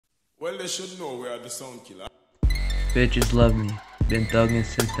Well, they should know we are the sound killer. Bitches love me, been thugging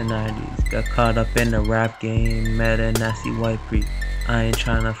since the 90s. Got caught up in the rap game, met a nasty white freak. I ain't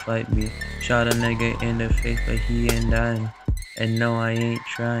tryna fight me. Shot a nigga in the face, but he ain't dying. And no, I ain't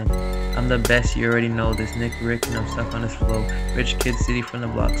trying. I'm the best, you already know this. Nickarick and I'm stuck on this flow. Rich kid city from the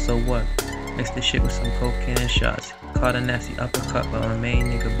block, so what? Mix the shit with some cocaine and shots. Caught a nasty uppercut by my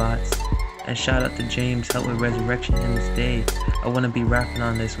main nigga bots. And shout out to James, help with resurrection in this day. I wanna be rapping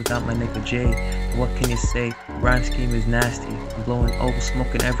on this without my nigga Jay. But what can you say? Rhyme scheme is nasty. I'm blowing over,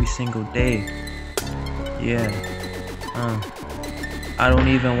 smoking every single day. Yeah. I don't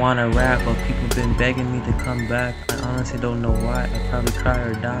even wanna rap, but people been begging me to come back. I honestly don't know why. I'd probably cry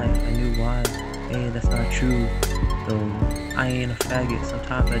or die if I knew why. Hey, that's not true. Though I ain't a faggot,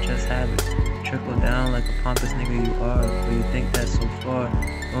 sometimes I just have it. Trickle down like a pompous nigga you are, but you think that's so far.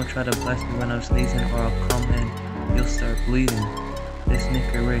 Don't try to bless me when I'm sneezing or I'll come in, you'll start bleeding. This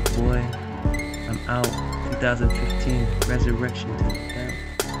Nickarick boy, I'm out. 2015, resurrection to the death.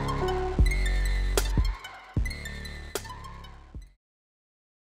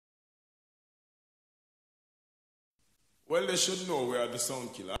 Well, they should know we are the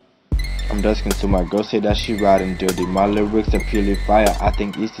sound killer. I'm dusking, so my girl say that she riding dirty. My lyrics are purely fire, I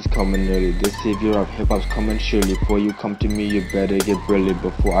think East is coming early. The savior of hip-hop's coming surely. Before you come to me, you better get burly.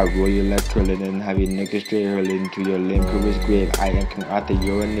 Before I roll you like curling and have you niggas straight hurling into your lame career's grave. I am King Arthur,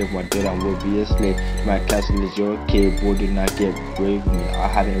 you're a knave, my dead, I will be a slave. My castle is your cave, boy, do not get brave with me. I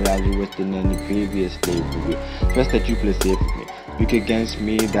haven't rallied worse than any previous slavery. First that you play safe with me. Speak against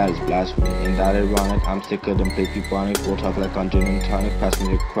me, that is blasphemy. And that ironic, I'm sicker than play people on it. Go talk like I'm gin and tonic. Pass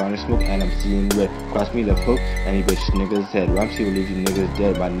me the chronic smoke and I'm seeing red. Cross me the hook, any bitch niggas head. Ramsey will leave you niggas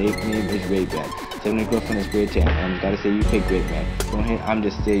dead. My name is Ray-Ban. 70 girlfriend is Ray Tan. And gotta say you fake great man. Don't hate, I'm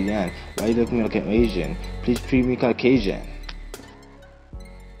just saying. Why you look at me like an Asian? Please treat me Caucasian.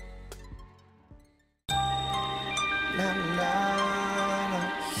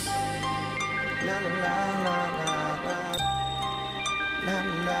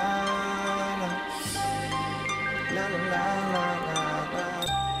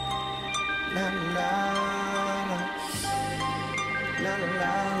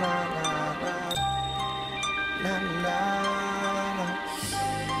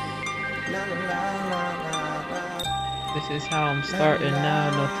 This is how I'm starting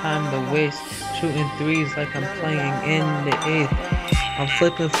now, no time to waste. Shooting threes like I'm playing in the 8th. I'm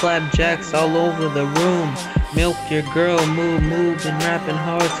flipping flapjacks all over the room. Milk your girl, move, and rapping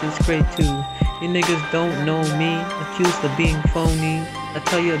hard since grade 2. You niggas don't know me, accused of being phony. I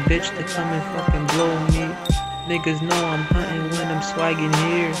tell your bitch to come and fucking blow me. Niggas know I'm hunting when I'm swagging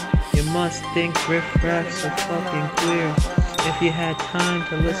here. You must think riff-raffs are fucking queer. If you had time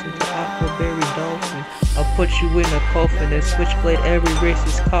to listen to Aquaberry Dolphin, I'll put you in a coffin and switchblade every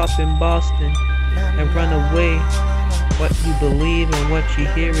racist cop in Boston and run away. What you believe and what you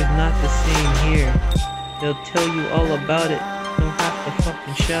hear is not the same here. They'll tell you all about it, don't have to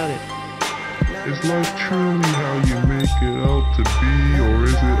fucking shout it. Is life truly how you make it out to be, or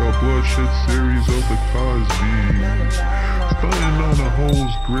is it a bloodshed series of the Cosby? Stunting on a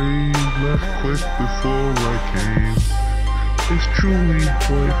hole's grave, left quick before I came. Is truly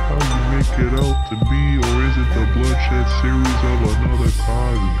life how you make it out to be, or is it the bloodshed series of another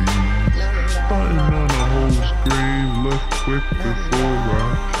Cosby's? Stunting on a hole's grave, left quick before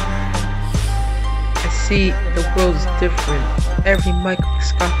I came. I see the world's different. Every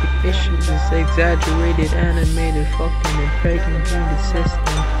microscopic issue is exaggerated, animated, fucking impregnating the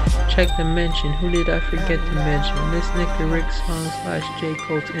system. Check the mention. Who did I forget to mention? This Nickarick song / J.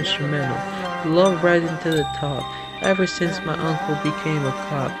 Cole's instrumental. Love rising to the top. Ever since my uncle became a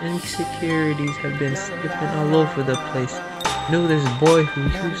cop, insecurities have been slipping all over the place. Knew this boy who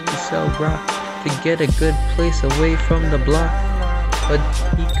used to sell rock to get a good place away from the block, but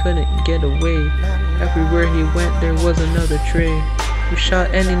he couldn't get away. Everywhere he went there was another tray, who shot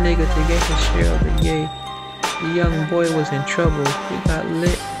any nigga to get his share of the yay. The young boy was in trouble, he got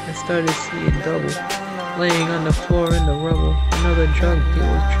lit and started seeing double. Laying on the floor in the rubble, another drug deal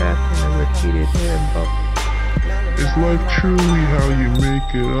was trapped in a repeated air bubble. Is life truly how you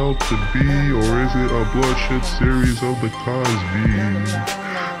make it out to be, or is it a bloodshed series of the Cosby's?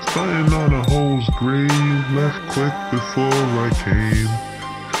 Stunting on a hole's grave, left quick before I came.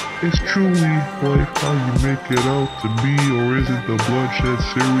 Is truly life how you make it out to be, or is it the bloodshed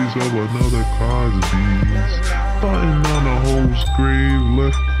series of another Cosby's? Stunting on a hole's grave,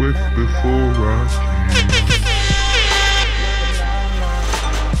 left quick before I came.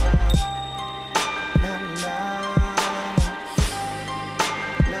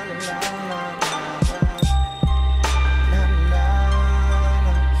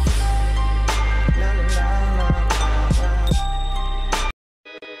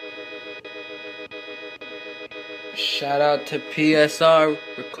 Shout out to PSR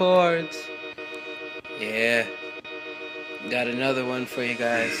Records. Yeah. Got another one for you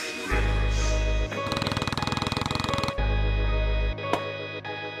guys.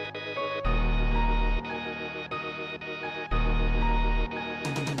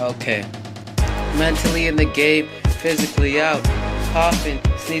 Okay. Mentally in the game, physically out. Coughing,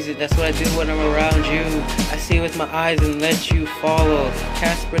 sneezing, that's what I do when I'm around you. I see with my eyes and let you follow.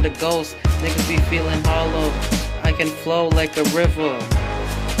 Casper the ghost, niggas be feeling hollow. I can flow like a river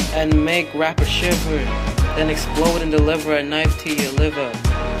and make rappers shiver, then explode and deliver a knife to your liver.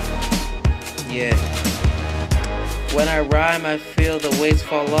 Yeah. When I rhyme, I feel the weights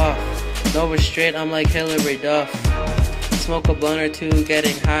fall off. No restraint, I'm like Hillary Duff. Smoke a blunt or two,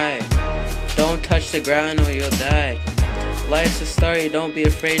 getting high. Don't touch the ground or you'll die. Life's a story, don't be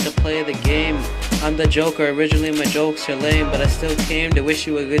afraid to play the game. I'm the Joker, originally my jokes are lame, but I still came to wish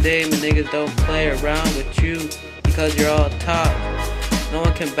you a good day. My niggas don't play around with you because you're all top. No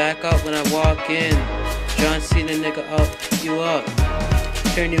one can back up when I walk in. John Cena nigga up, you up.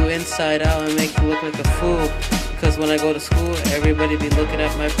 Turn you inside out and make you look like a fool. Because when I go to school, everybody be looking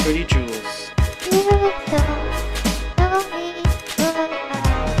at my pretty jewels.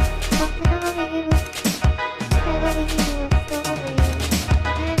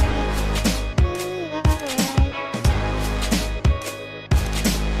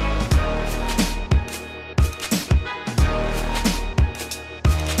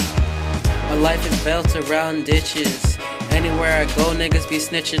 My life is built around ditches. Anywhere I go, niggas be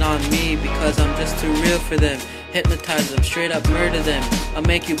snitching on me because I'm just too real for them. Hypnotize them, straight up murder them. I'll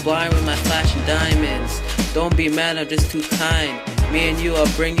make you blind with my flashing diamonds. Don't be mad, I'm just too kind. Me and you,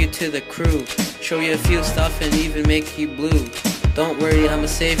 I'll bring you to the crew. Show you a few stuff and even make you blue. Don't worry, I'm a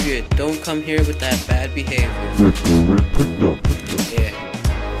savior. Don't come here with that bad behavior. Yeah.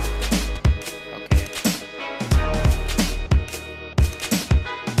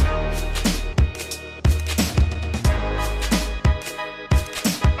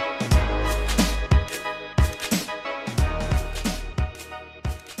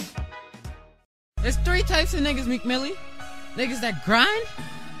 There's three types of niggas, Meek Millie. Niggas that grind,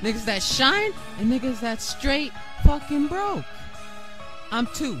 niggas that shine, and niggas that straight fucking broke. I'm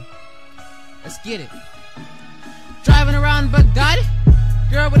two. Let's get it. Driving around Bugatti,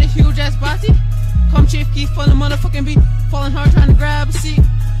 girl with a huge ass body. Come Chief Keef on the motherfucking beat, falling hard trying to grab a seat.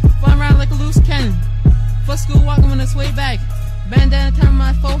 Flying around like a loose cannon. For school walking with a sway bag. Bandana turn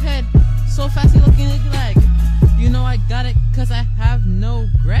my forehead, so fast he looking like. You know I got it, cause I have no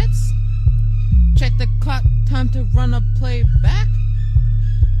regrets. Check the clock, time to run a play back.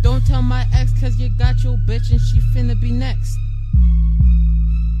 Don't tell my ex cause you got your bitch and she finna be next.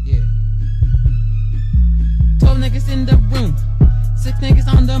 Yeah. 12 niggas in the room, 6 niggas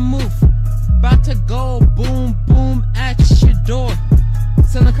on the move. About to go boom boom at your door.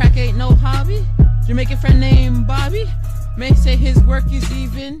 Selling crack ain't no hobby. Jamaican friend named Bobby may say his work is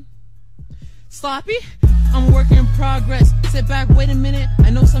even sloppy. I'm a work in progress. Sit back, wait a minute. I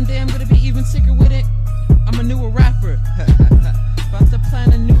know someday I'm gonna be even sicker with it. I'm a newer rapper. About to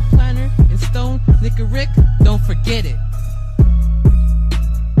plan a new planner in stone. Nickarick, don't forget it.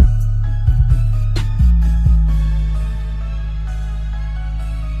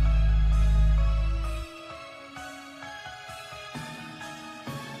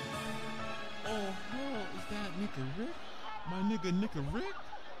 Oh, is that Nickarick? My nigga Nickarick?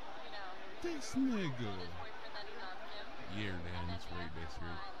 This nigga. Yeah, man, that's right.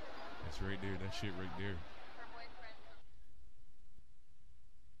 That's right there. That shit right there.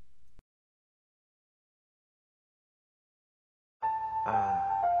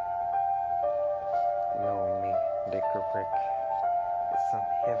 Knowing me, Nickarick, it's some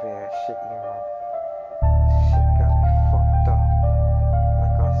heavy ass shit, you know. Shit got me fucked up.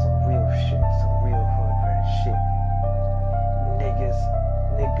 Like on some real shit, some real hood rat shit. Niggas,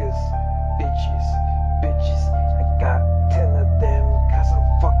 bitches. I got 10 of them cause I'm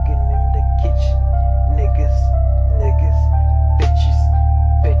fucking in the kitchen. Niggas,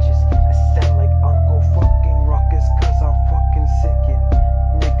 bitches. I sound like Uncle fucking Ruckus cause I'm fucking sickin'.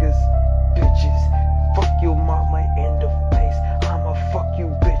 Niggas, bitches. Fuck your mama in the face. I'ma fuck you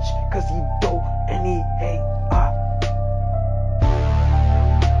bitch cause you don't any hate.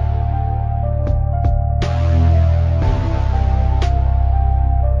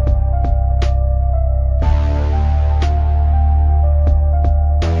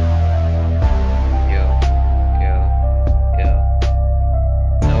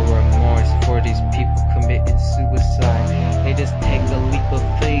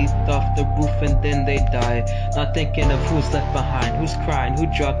 by, not thinking of who's left behind, who's crying, who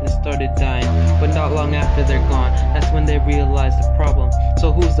dropped and started dying. But not long after they're gone, that's when they realize the problem.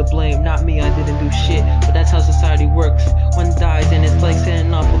 So who's to blame? Not me, I didn't do shit. But that's how society works. One dies and it's like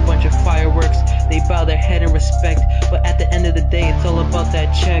setting off a bunch of fireworks. They bow their head in respect, but at the end of the day it's all about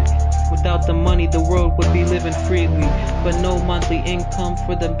that check. Without the money the world would be living freely, but no monthly income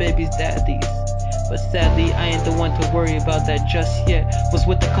for the baby's daddies. But sadly I ain't the one to worry about that just yet. Was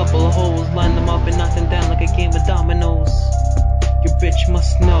with a couple of hoes, line them up and knock them down like a game of dominoes. Your bitch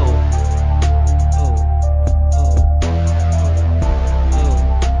must know.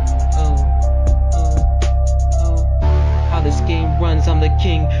 How this game runs, I'm the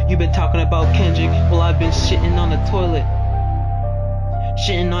king. You've been talking about Kendrick, well I've been shitting on the toilet.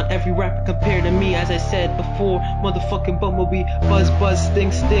 Shitting on every rapper compared to me, as I said before. Motherfucking bumblebee, buzz buzz,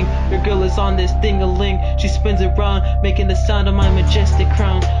 sting sting. Your girl is on this ding-a-ling. She spins around, making the sound of my majestic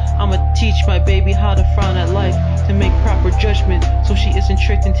crown. I'ma teach my baby how to frown at life, to make proper judgment, so she isn't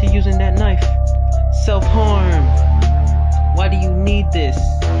tricked into using that knife. Self-harm, why do you need this?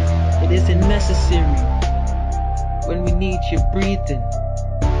 It isn't necessary when we need you breathing.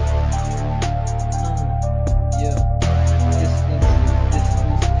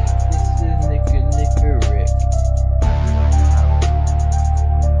 Nickarick.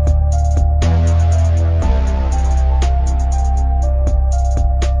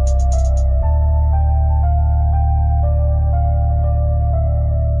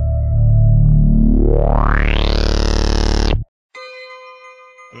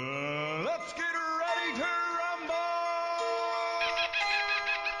 Let's get ready to rumble!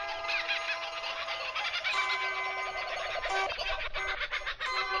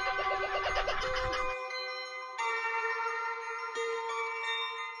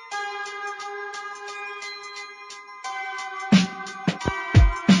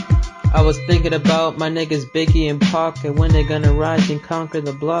 I was thinking about my niggas Biggie and Pac, and when they gonna rise and conquer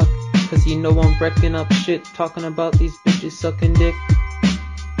the block. Cause you know I'm wrecking up shit, talking about these bitches sucking dick.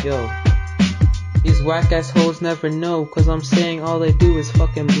 Yo, these whack ass hoes never know, cause I'm saying all they do is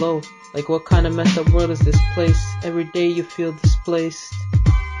fucking blow. Like what kind of messed up world is this place? Every day you feel displaced.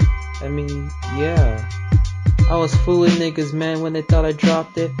 I mean, yeah. I was fooling niggas, man, when they thought I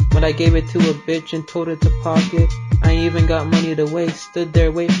dropped it. When I gave it to a bitch and told her to pocket. I ain't even got money to waste. Stood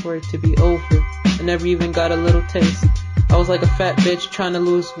there waiting for it to be over. I never even got a little taste. I was like a fat bitch trying to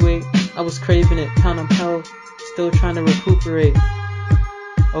lose weight. I was craving it, pound on pound, still trying to recuperate.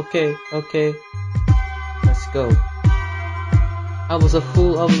 Okay, let's go. I was a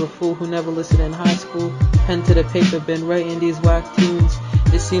fool who never listened in high school. Pen to the paper, been writing these whack tunes.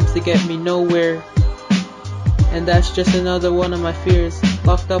 It seems to get me nowhere. And that's just another one of my fears.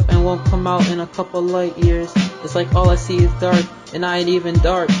 Locked up and won't come out in a couple light years. It's like all I see is dark, and I ain't even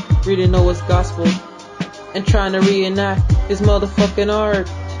dark. Reading Noah's gospel and trying to reenact his motherfucking art.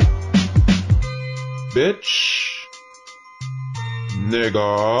 Bitch.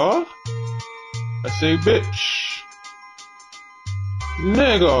 Nigga. I say bitch.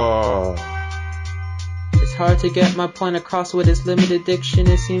 Nigga. It's hard to get my point across with this limited diction.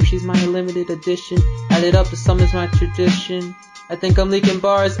 It seems she's my limited edition. Added up to some is my tradition. I think I'm leaking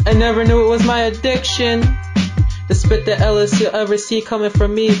bars, I never knew it was my addiction. The spit the illest you'll ever see coming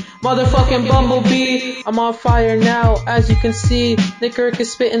from me. Motherfucking bumblebee, I'm on fire now, as you can see. Nickarick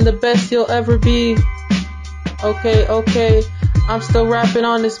is spitting the best you'll ever be. Okay, I'm still rapping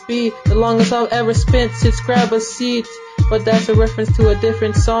on this beat. The longest I've ever spent since grab a seat. But that's a reference to a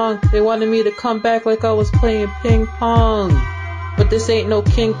different song. They wanted me to come back like I was playing ping pong. But this ain't no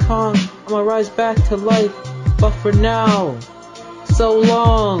King Kong. I'ma rise back to life. But for now, so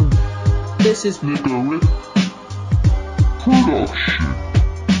long. This is Nickarick Production.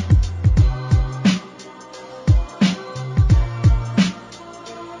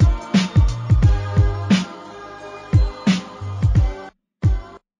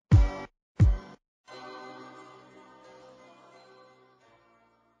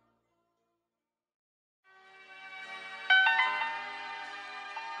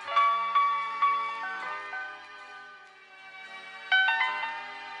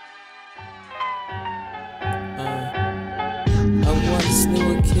 I once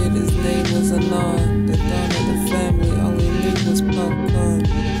knew a kid, his name was Donn. The Donn of the family, all he knew was popcorn.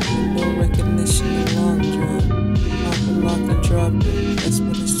 And no recognition in long drawn. Pop and lock and drop it, that's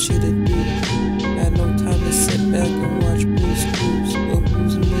what his cheated do. Had no time to sit back and watch Blue's Clues. But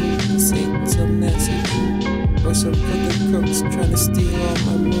who's moved? This ain't some Nazi crew. Or some crooked crooks trying to steal all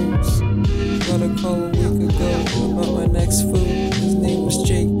my moves. Got a call a week ago about my next food. His name was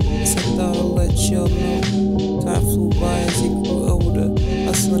Jake, so I thought I'd let y'all know. Time flew by as he grew older,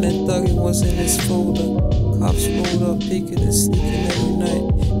 hustling and thugging was in his folder. Cops rolled up, peeking and sneaking every night.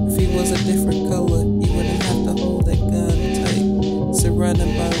 If he was a different color, he wouldn't have to hold that gun tight. Surrounded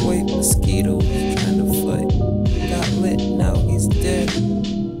by white mosquitoes, trying to fight. Got lit, now he's dead.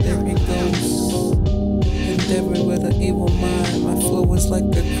 There he goes. Endeavored with an evil mind. My flow is like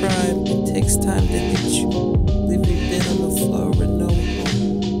a crime. It takes time to hit you. Leave you dead on the floor with no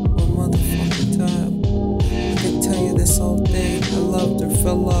hope or motherfucking time. I can tell you this all day. I loved her,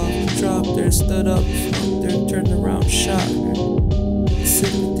 fell off, dropped her, stood up, fucked her, turned around, shot her.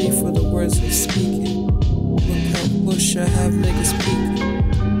 Sympathy for the words I'm speaking. Look how bush I have niggas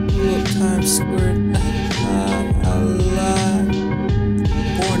peeking. Blew up Times Square, I lied.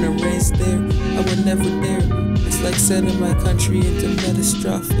 Born and raised there, I would never dare. It's like sending my country into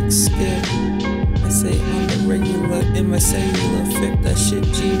catastrophic scare. I say on the regular, in my cellular, flip that shit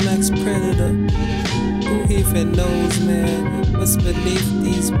G-Max Predator. Who even knows, man, what's beneath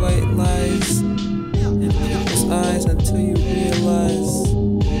these white lies in people's eyes until you realize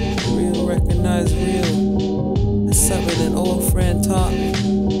real, recognize real. That's something an old friend taught me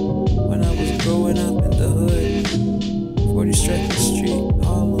when I was growing up in the hood. 40 Striking Street,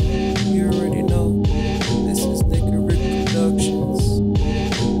 Harlem, you already know. This is Nickarick Productions.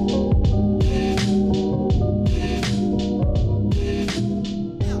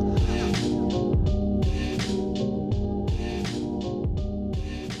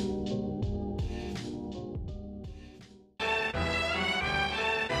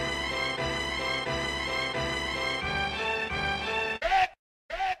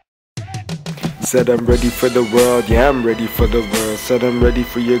 Said I'm ready for the world, yeah I'm ready for the world. Said I'm ready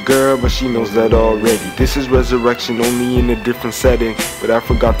for your girl, but she knows that already. This is resurrection, only in a different setting. But I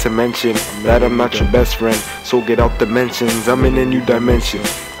forgot to mention that I'm not your best friend, so get out the mentions. I'm in a new dimension,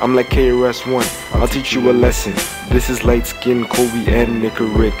 I'm like KRS-One, I'll teach you a lesson. This is Lightskin, Kobe and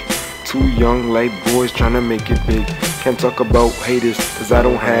Nickarick. Two young light boys trying to make it big. Can't talk about haters, cause I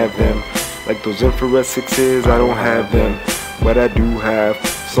don't have them. Like those infrared sixes, I don't have them. But I do have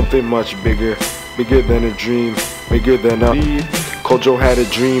something much bigger. Bigger than a dream, bigger than a Kojo had a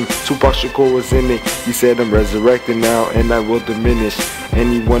dream, Tupac Shakur was in it. He said I'm resurrected now and I will diminish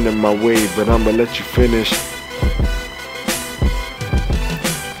anyone in my way, but I'ma let you finish.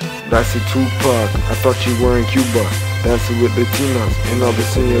 That's it, Tupac, I thought you were in Cuba, dancing with Latinas and all the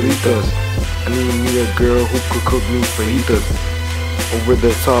senoritas. I need me a girl who could cook me fajitas, over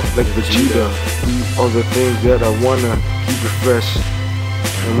the top like Vegeta. Do all the things that I wanna, keep it fresh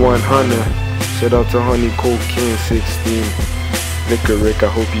and 100. Shout out to Honey Cocaine 16. Nickarick,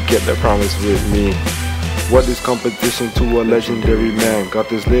 I hope you get the promise with me. What is competition to a legendary man? Got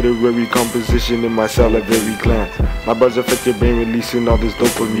this literary composition in my salivary gland. My buzz affect your brain, releasing all this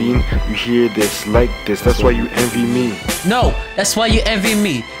dopamine. You hear this, like this, that's why you envy me. No, that's why you envy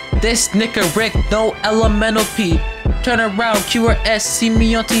me. This Nickarick, no elemental P. Turn around, QRS, see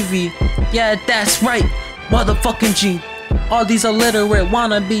me on TV. Yeah, that's right, motherfucking G. All these illiterate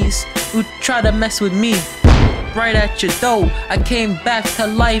wannabes who try to mess with me, right at your door. I came back to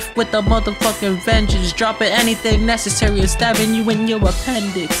life with a motherfucking vengeance, dropping anything necessary and stabbing you in your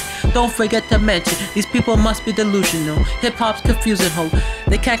appendix. Don't forget to mention, these people must be delusional. Hip-hop's confusing, ho.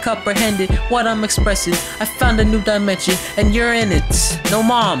 They can't comprehend it, what I'm expressing. I found a new dimension, and you're in it. No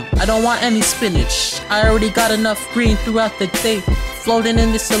mom, I don't want any spinach. I already got enough green throughout the day, floating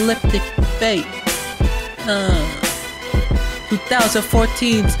in this elliptic bay.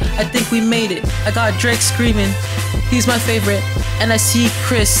 2014's, I think we made it. I got Drake screaming, he's my favorite. And I see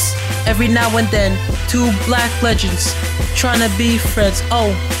Chris every now and then. Two black legends trying to be friends. Oh,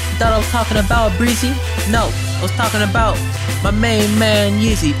 you thought I was talking about Breezy? No, I was talking about my main man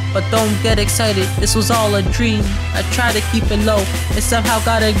Yeezy. But don't get excited, this was all a dream. I tried to keep it low and somehow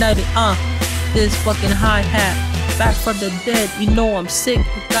got ignited. This fucking hi-hat, back from the dead. You know I'm sick.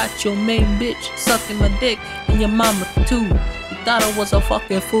 Got your main bitch sucking my dick, and your mama too. You thought I was a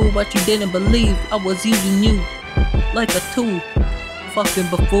fucking fool, but you didn't believe I was using you like a tool. Fucking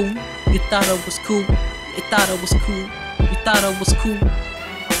buffoon. You thought I was cool. You thought I was cool. You thought I was cool.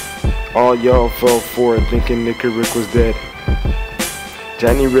 All y'all fell for it, thinking Nickarick was dead.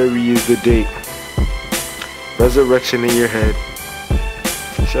 January is the date. Resurrection in your head.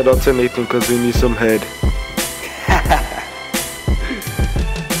 Shout out to Nathan, cause he needs some head.